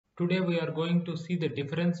Today we are going to see the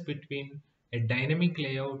difference between a dynamic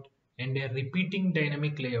layout and a repeating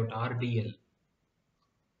dynamic layout RDL.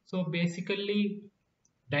 So basically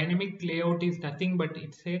dynamic layout is nothing but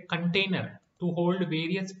it's a container to hold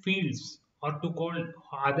various fields or to call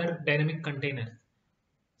other dynamic containers.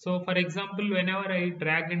 So for example, whenever I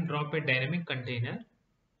drag and drop a dynamic container,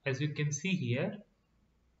 as you can see here,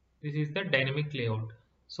 this is the dynamic layout.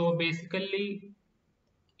 So basically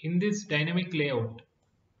in this dynamic layout,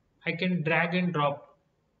 I can drag and drop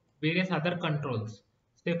various other controls.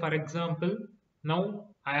 Say for example, now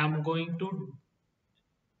I am going to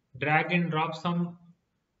drag and drop some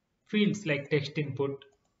fields like text input,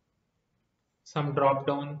 some drop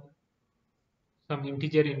down, some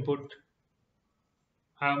integer input.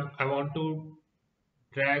 I want to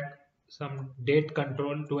drag some date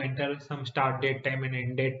control to enter some start date time and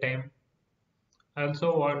end date time. I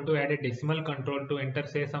also want to add a decimal control to enter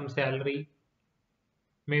say some salary.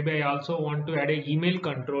 Maybe I also want to add an email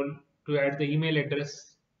control to add the email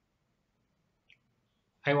address.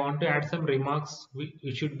 I want to add some remarks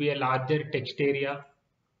which should be a larger text area.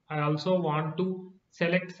 I also want to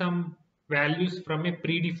select some values from a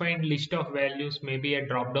predefined list of values, maybe a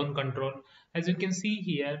drop down control. As you can see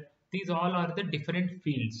here, these all are the different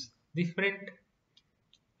fields, different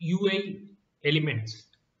UI elements.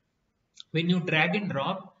 When you drag and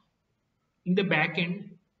drop in the back end,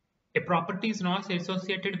 a property is not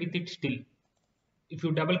associated with it still. If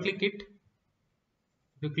you double click it,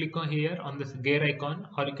 you click on here on this gear icon,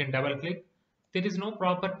 or you can double click, there is no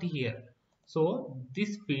property here. So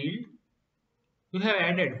this field you have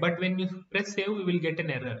added, but when you press save you will get an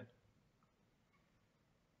error.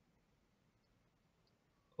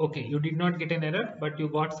 Okay, you did not get an error, but you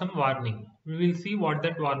got some warning. We will see what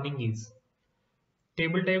that warning is.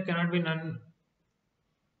 Table type cannot be none.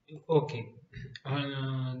 Okay,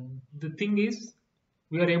 the thing is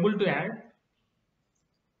we are able to add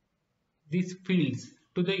these fields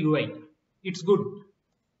to the UI. It's good,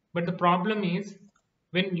 but the problem is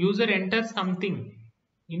when user enters something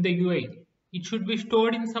in the UI, it should be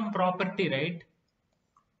stored in some property, right?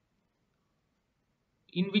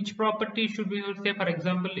 In which property should we say? For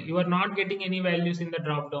example, you are not getting any values in the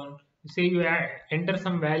drop down. Say you enter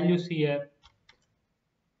some values here.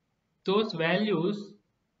 Those values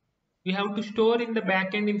we have to store in the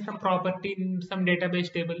backend in some property, in some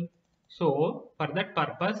database table. So for that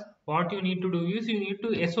purpose, what you need to do is you need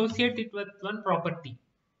to associate it with one property.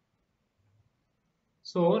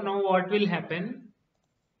 So now what will happen?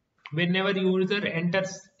 Whenever user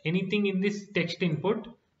enters anything in this text input,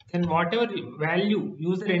 then whatever value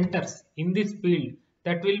user enters in this field,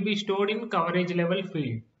 that will be stored in coverage level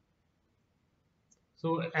field.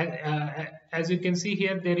 So as you can see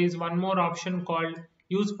here, there is one more option called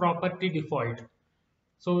use property default.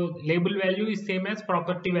 So label value is same as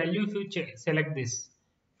property value if you select this.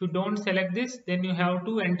 If you don't select this, then you have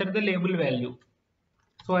to enter the label value.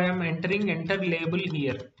 So I am entering enter label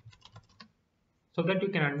here so that you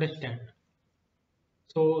can understand.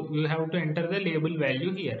 So you have to enter the label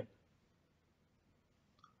value here.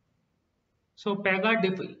 So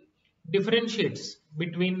Pega differentiates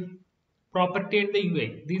between property and the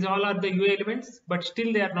UI. These all are the UI elements, but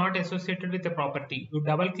still they are not associated with the property. You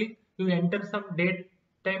double click, you enter some date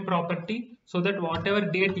time property so that whatever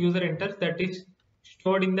date user enters, that is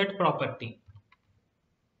stored in that property.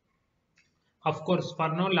 Of course, for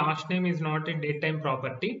now last name is not a date time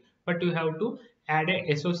property, but you have to add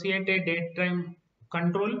a associate a date time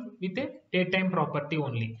control with a date time property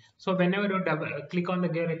only. So whenever you double click on the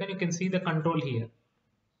gear icon, you can see the control here.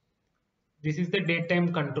 This is the date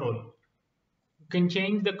time control. You can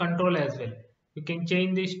change the control as well. You can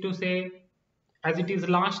change this to say, as it is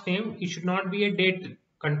last name, it should not be a date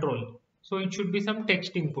control. So it should be some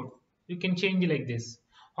text input. You can change like this.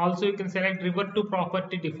 Also, you can select revert to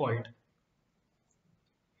property default.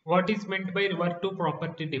 What is meant by revert to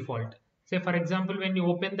property default? Say for example, when you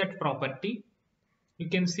open that property, you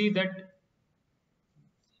can see that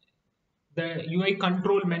the UI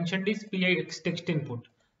control mentioned is PIX text input.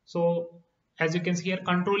 So as you can see here,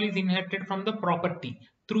 control is inherited from the property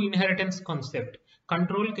through inheritance concept.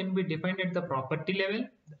 Control can be defined at the property level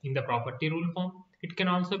in the property rule form. It can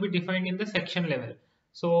also be defined in the section level.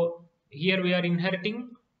 So here we are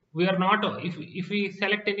inheriting. We are not, if we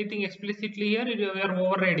select anything explicitly here, we are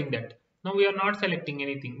overriding that. Now we are not selecting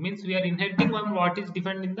anything, means we are inheriting on what is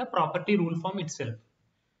defined in the property rule form itself.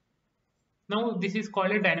 Now this is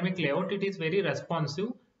called a dynamic layout. It is very responsive.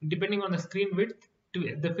 Depending on the screen width,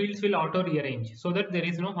 the fields will auto rearrange so that there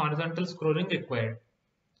is no horizontal scrolling required.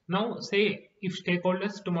 Now say if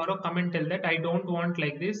stakeholders tomorrow come and tell that I don't want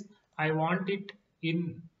like this, I want it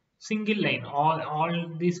in single line, all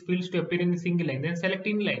these fields to appear in the single line. Then select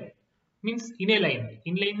inline, means in a line.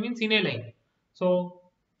 Inline means in a line. So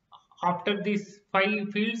after these 5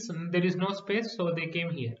 fields there is no space, so they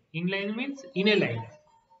came here. Inline means in a line.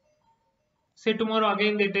 Say tomorrow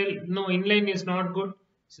again they tell no, inline is not good,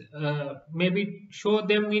 maybe show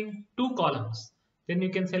them in 2 columns. Then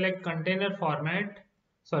you can select container format,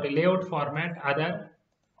 sorry, layout format, other.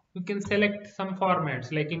 You can select some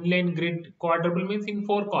formats like inline grid quadruple means in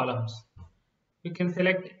 4 columns. You can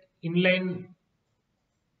select inline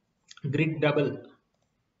grid double,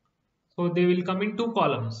 so they will come in 2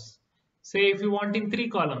 columns. Say if you want in 3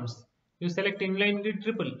 columns, you select inline grid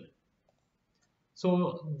triple.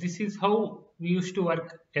 So this is how we used to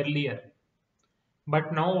work earlier.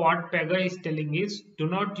 But now what Pega is telling is, do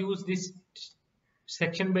not use this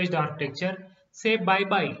section based architecture. Say bye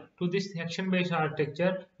bye to this section based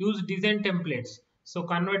architecture. Use design templates. So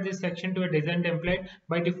convert this section to a design template.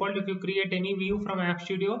 By default, if you create any view from App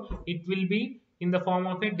Studio, it will be in the form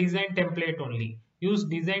of a design template only. Use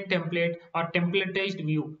design template or templatized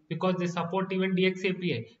view because they support even DX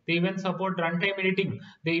API. They even support runtime editing.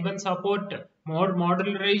 They even support more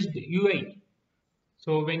modularized UI.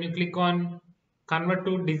 So when you click on convert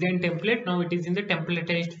to design template, now it is in the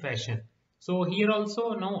templatized fashion. So here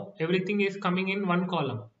also now everything is coming in 1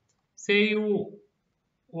 column. Say you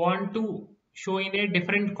want to show in a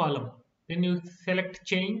different column, then you select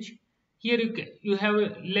change. Here you have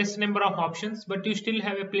a less number of options, but you still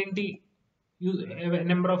have a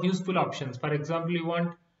number of useful options. For example, you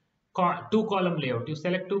want 2 column layout, you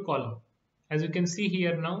select 2 column. As you can see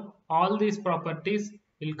here now, all these properties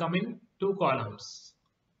will come in 2 columns.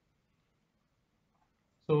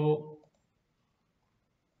 So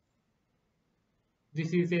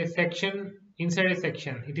this is a section inside a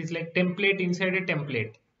section. It is like template inside a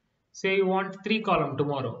template. Say you want 3 column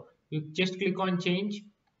tomorrow. You just click on change.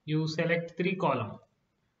 You select 3 column.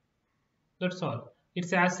 That's all.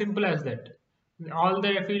 It's as simple as that. All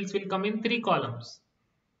the fields will come in 3 columns.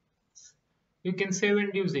 You can save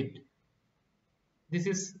and use it. This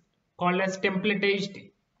is called as templatized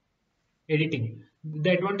editing.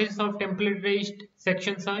 The advantages of templatized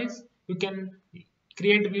section size: you can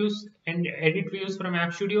create views and edit views from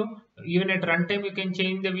App Studio. Even at runtime, you can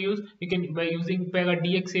change the views. You can by using Pega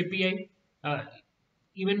DX API.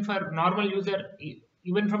 Even for normal user,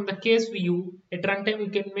 even from the case view at runtime,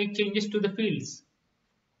 you can make changes to the fields,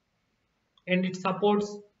 and it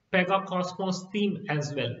supports Pega Cosmos theme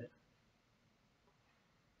as well.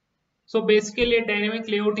 So basically, a dynamic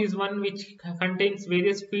layout is one which contains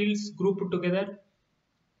various fields grouped together.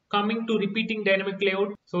 Coming to repeating dynamic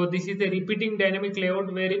layout, so this is a repeating dynamic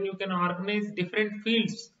layout wherein you can organize different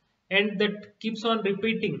fields and that keeps on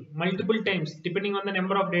repeating multiple times depending on the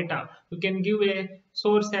number of data. You can give a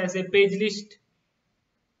source as a page list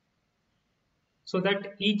so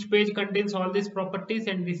that each page contains all these properties,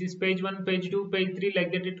 and this is page 1, page 2, page 3,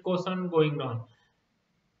 like that it goes on going on.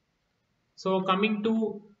 So coming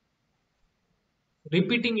to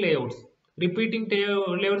repeating layouts. Repeating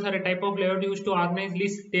layouts are a type of layout used to organize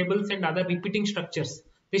lists, tables, and other repeating structures.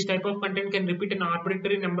 This type of content can repeat an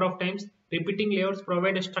arbitrary number of times. Repeating layouts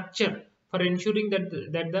provide a structure for ensuring that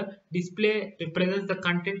the display represents the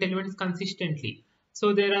content elements consistently.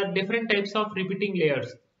 So there are different types of repeating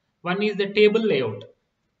layouts. One is the table layout.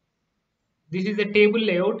 This is a table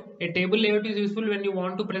layout. A table layout is useful when you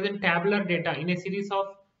want to present tabular data in a series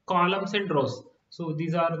of columns and rows. So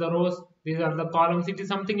these are the rows, these are the columns. It is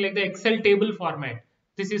something like the Excel table format.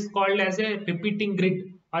 This is called as a repeating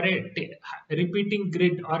grid or a repeating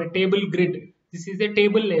grid or a table grid. This is a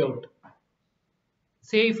table layout.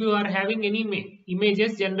 Say if you are having any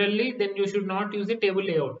images generally, then you should not use a table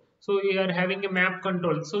layout. So you are having a map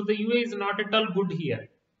control. So the UI is not at all good here.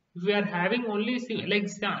 If we are having only like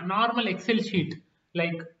normal Excel sheet,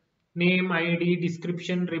 like name, ID,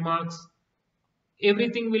 description, remarks,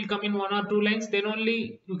 everything will come in 1 or 2 lines, then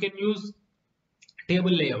only you can use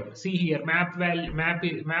table layout. See here, map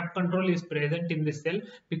control is present in this cell,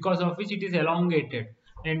 because of which it is elongated,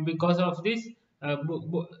 and because of this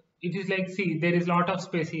it is like, see, there is lot of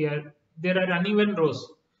space here, there are uneven rows.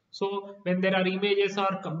 So when there are images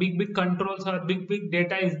or big controls or big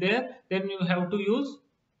data is there, then you have to use,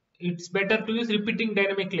 it's better to use repeating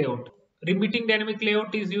dynamic layout. Repeating dynamic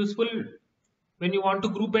layout is useful when you want to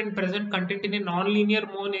group and present content in a non-linear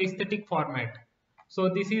monoaesthetic format. So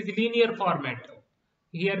this is linear format.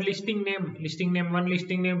 Here listing name 1,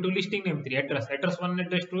 listing name 2, listing name 3, address 1,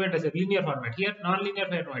 address 2, address, linear format. Here non-linear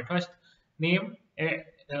format. First name,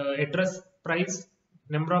 address, price,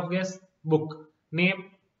 number of guests, book. Name,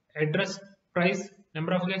 address, price,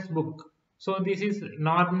 number of guests, book. So this is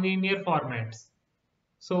non-linear formats.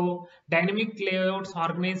 So dynamic layouts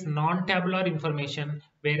organize non-tabular information,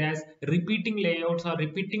 whereas repeating layouts or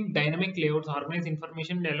repeating dynamic layouts organize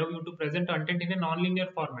information and allow you to present content in a non-linear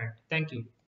format. Thank you.